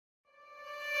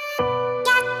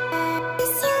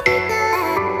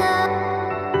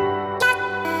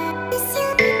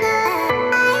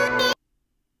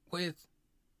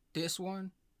this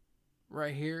one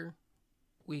right here,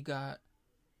 we got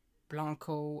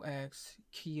Blanco X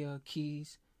Keeya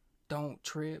keys, don't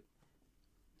trip,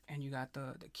 and you got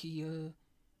the Keeya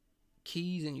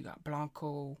keys, and you got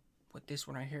Blanco with this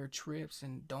one right here, trips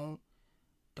and don't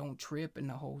trip, and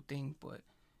the whole thing. But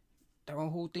their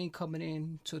whole thing coming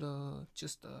in to the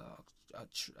just a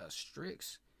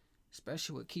Strix,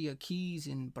 especially with Keeya keys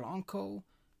and Blanco,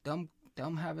 them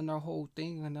having their whole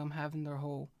thing, and them having their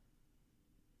whole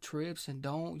trips and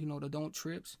the don't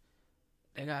trips.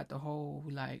 They got the whole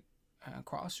like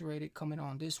cross-rated coming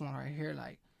on this one right here,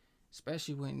 like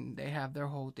especially when they have their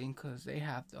whole thing, because they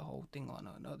have the whole thing on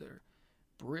another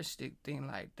bristic thing.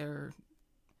 Like they're,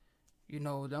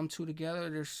 them two together,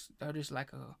 they're just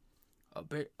like a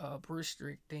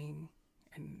bristic thing,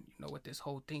 and with this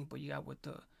whole thing. But you got with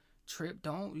the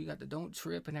you got the don't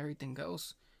trip and everything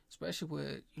else, especially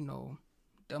with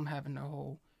them having their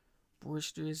whole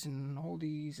bristers and all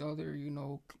these other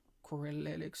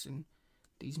correlatics and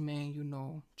these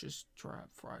men just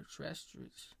drive fried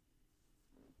streets.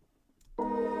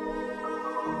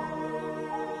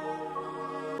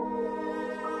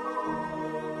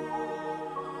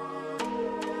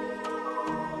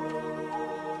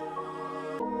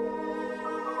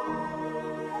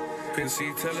 Couldn't see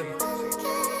you tell him.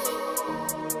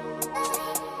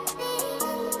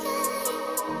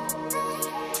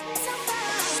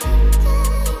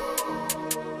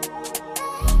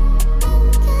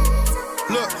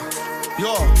 Look,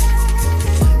 yo.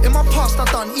 In my past I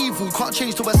done evil, can't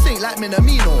change to a saint like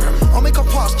Minamino. I'll make a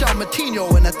pass John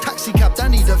Martino in a taxi cab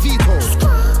that need a veto.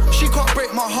 She can't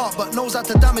break my heart but knows how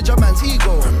to damage a man's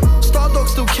ego. Stardog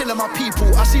still killing my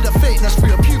people, I see the fakeness for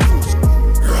your pupils.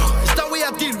 It's that way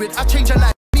I deal with, I change her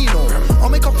like Mino. I'll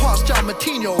make a pass John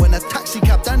Martino in a taxi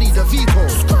cab that need a veto.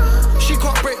 She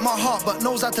can't break my heart but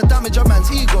knows how to damage a man's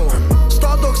ego.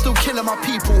 Stardog still killing my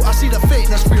people, I see the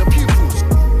fakeness for your pupils.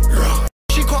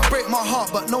 She can't break my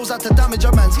heart but knows how to damage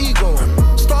a man's ego.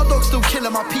 Stardog still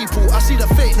killing my people, I see the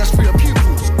fakeness for your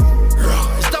pupils.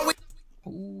 It's that way.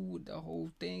 Ooh, the whole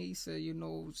thing, he said,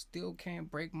 still can't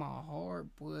break my heart,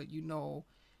 but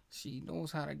she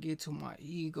knows how to get to my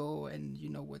ego. And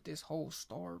with this whole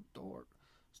Starborgs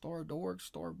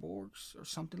or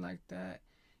something like that,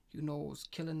 it's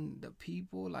killing the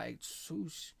people, like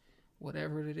swoosh,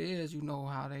 whatever it is.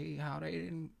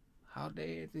 How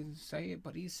they didn't say it,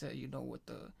 but he said, with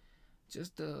the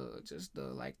just the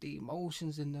like the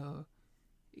emotions in the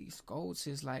East Coast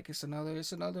is like it's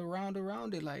another round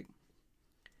around it. Like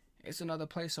it's another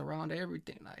place around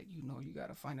everything. Like you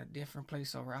gotta find a different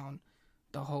place around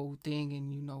the whole thing,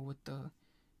 and with the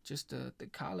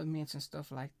columns and stuff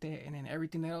like that, and then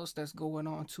everything else that's going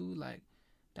on too. Like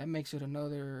that makes it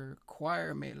another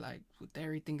requirement. Like with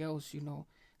everything else,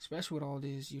 especially with all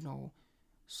this,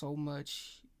 so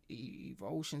much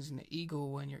emotions in the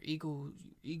ego, and your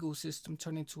ego system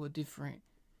turn into a different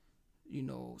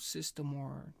system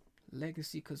or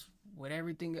legacy, because with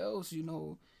everything else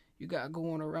you got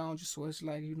going around you. So it's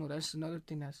like that's another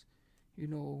thing that's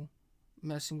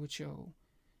messing with your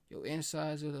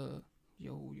insides of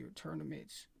your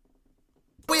tournaments.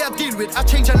 The way I deal with, I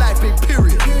change her life, big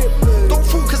period. Don't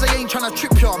fool cause I ain't tryna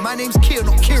trip ya. My name's Keeya,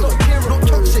 not Kira. Not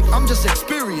toxic, I'm just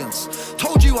experienced.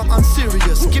 Told you I'm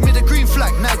unserious. Give me the green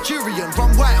flag, Nigerian.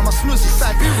 Run white, I'm a snoozy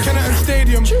Siberian. Kennington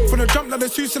Stadium, from the jump like the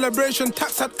Sioux celebration.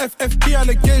 Tax at FFP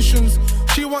allegations.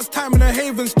 She wants time in a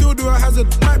haven, still do a hazard,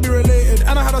 might be related.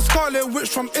 And I had a scarlet witch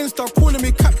from Insta calling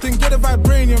me captain, get a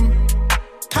vibranium.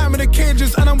 Time in the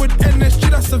cages and I'm with NSG,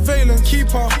 that's surveillance.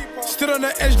 Keeper, stood on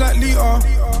the edge like Lita.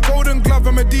 Golden glove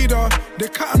and Medida, they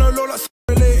cut on a low like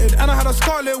related. And I had a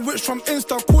scarlet witch from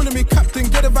Insta calling me captain,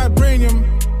 get a vibranium.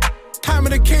 Time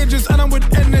in the cages and I'm with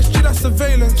NSG, that's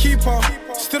surveillance. Keeper,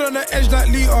 stood on the edge like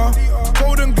Lita.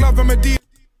 Golden glove and Medida.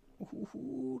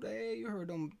 Ooh, hey, you heard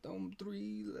them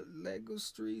three Lego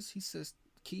streets. He says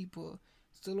keeper,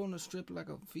 still on the strip like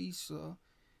a visa.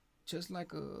 Just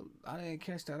like I didn't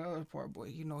catch that other part, but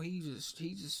he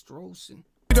just strolling.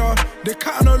 They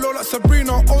cut on a low like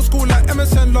Sabrina, old school like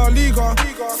MSN La Liga.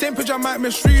 Same pitch I might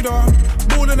misread her.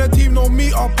 Ball in the team, no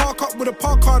meter. Park up with a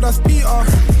park car, that's Peter.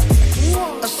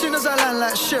 As soon as I land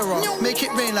like Shera, make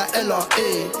it rain like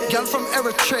LRA. Girl from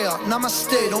Eritrea,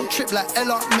 namaste, don't trip like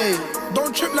LRA.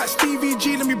 Don't trip like Stevie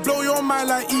G, let me blow your mind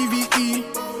like EVE.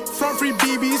 Front free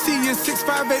BBC is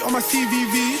 658 on my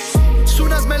CVV.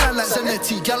 Soon as me land like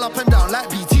Zanetti, gal up and down like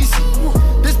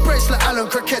BTC. This bracelet Alan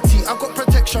Crocetti, I got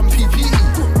protection PPE.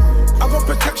 I got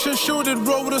protection shielded,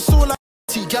 roll with a sword like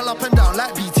gal up and down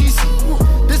like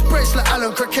BTC. This bracelet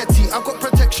Alan Crocetti, I got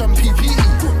protection PPE.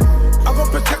 I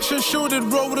got protection protection shielded,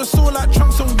 roll with a sword like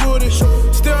trunks and wielded.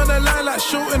 Stay on the line like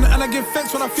shooting, and I give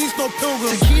thanks when I feast no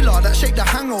pilgrim. Tequila that shake the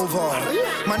hangover.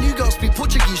 My new girl speak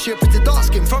Portuguese, she a pretty dark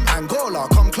skin from Angola.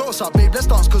 Come closer, babe, let's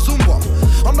dance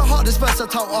kazumba. I'm the hardest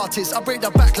versatile artist, I break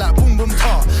the back like boom boom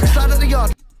tar. Slide at the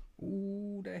yard.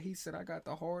 Ooh, that he said I got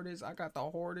the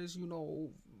hardest, you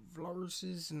know,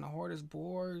 verses and the hardest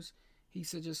bars. He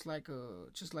said just like a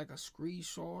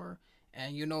screenshot.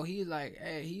 And you know, he's like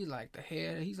the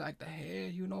head,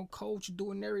 you know, coach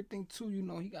doing everything too, you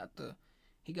know. He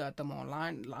got them on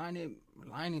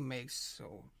lining mix,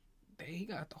 so he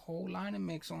got the whole lining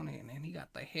mix on it, and then he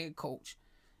got the head coach.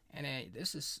 And then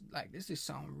this is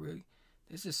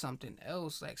something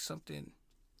else, like something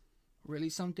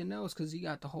else, because he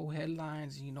got the whole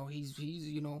headlines, you know. He's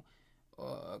you know,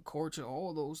 coach of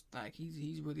all those, like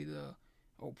he's really the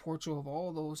portrait of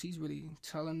all those. He's really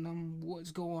telling them what's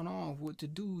going on, what to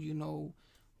do, you know,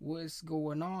 what's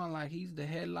going on. Like, he's the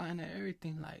headline of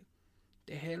everything, like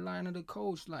the headline of the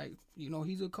coach. Like, you know,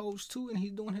 he's a coach too, and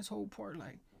he's doing his whole part.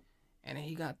 Like, and then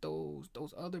he got those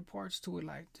other parts to it.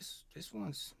 Like this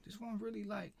one really,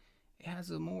 like, it has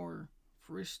a more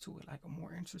frisk to it, like a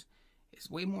more interest.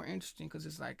 It's way more interesting because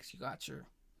it's like you got your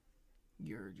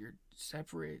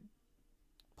separate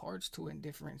parts to it, and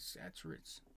different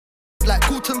saturates. Like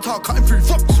Guten Tag, cutting through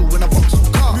Vauxhall when I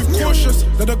Vauxhall car. Move cautious,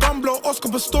 let the gun blow, Oscar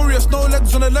Pistorius. No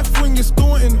legs on the left wing, it's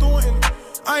daunting.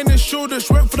 Iron his shoulders,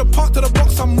 went for the part to the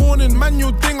box, I'm mourning.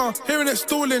 Manual dinger, hearing it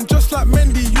stalling. Just like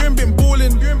Mendy, you ain't been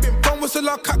balling. Don't whistle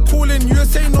like cat calling.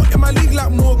 USA not in my league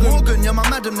like Morgan, you're my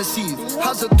Madam Eve.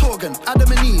 Hazard Torgan,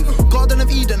 Adam and Eve. Garden of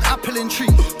Eden, apple and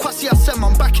tree. Kwasi Asem,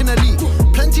 I'm back in the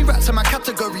league. Plenty rats in my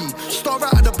category. Star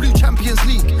out of the Blue Champions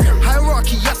League.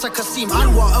 Hierarchy, Yasser Kasim,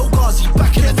 Anwar El Ghazi,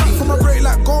 back in the team. From a break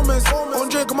like Gomez.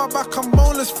 Andre got my back, I'm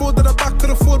boneless. Ford to the back of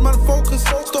the Ford, man, focus.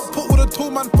 Stop put with a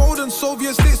tool, man, folding.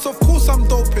 Soviet states, of course I'm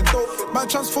doping. Man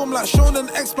transform like Shonen.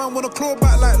 X-Man wanna claw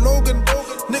back like Logan.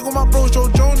 Nick with my bro Joe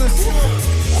Jonas.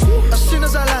 As soon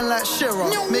as I land like Shira,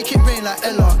 make it rain like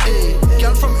LRA.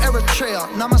 Girl from Eritrea,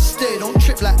 namaste, don't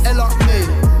trip like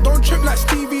LRA. Don't trip like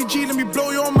Stevie G, let me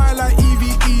blow your mind like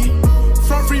EVE.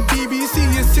 Front free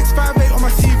BBC, is 658 on my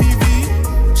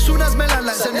CVV. Soon as me land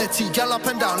like Zanetti, gal up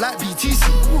and down like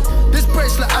BTC. This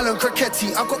bracelet Alan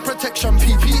Crocetti, I got protection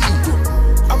PPE.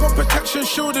 I got protection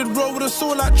shielded, roll with a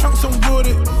sword like trunks and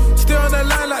wielded. Stay on the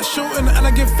line like shooting, and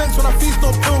I give thanks when I feast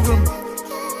no pilgrim.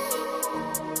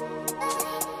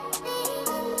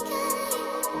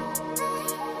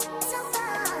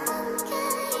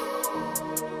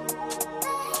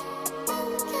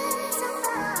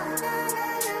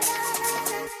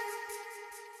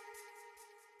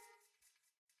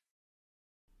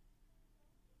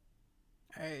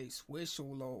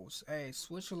 Hey,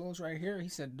 Switchalos right here. He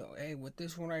said, hey, with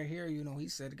this one right here, you know, he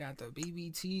said got the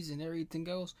BBTs and everything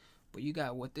else, but you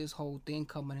got with this whole thing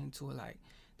coming into it, like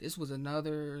this was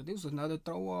another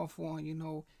throw off one, you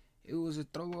know. It was a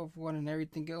throw off one and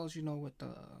everything else, you know, with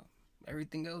the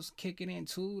everything else kicking in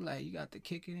too, like you got the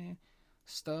kicking in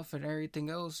stuff and everything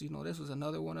else, you know. This was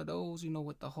another one of those, you know,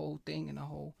 with the whole thing and the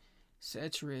whole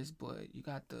ceteris, but you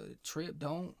got the trip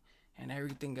don't and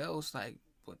everything else, like.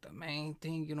 But the main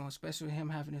thing, you know, especially him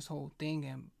having this whole thing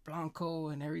and Blanco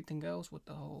and everything else with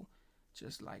the whole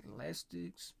just like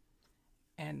elastics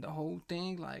and the whole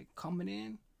thing like coming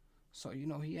in. So, you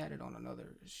know, he had it on another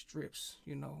strips,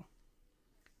 you know.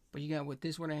 But you got with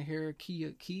this one right here,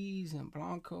 Keeya Keys and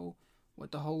Blanco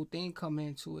with the whole thing coming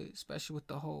into it, especially with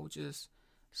the whole just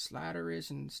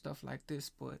sliderish and stuff like this.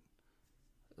 But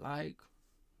like,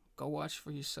 go watch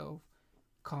for yourself,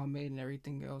 comment and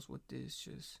everything else with this,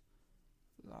 just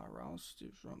La Rouse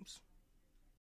drums.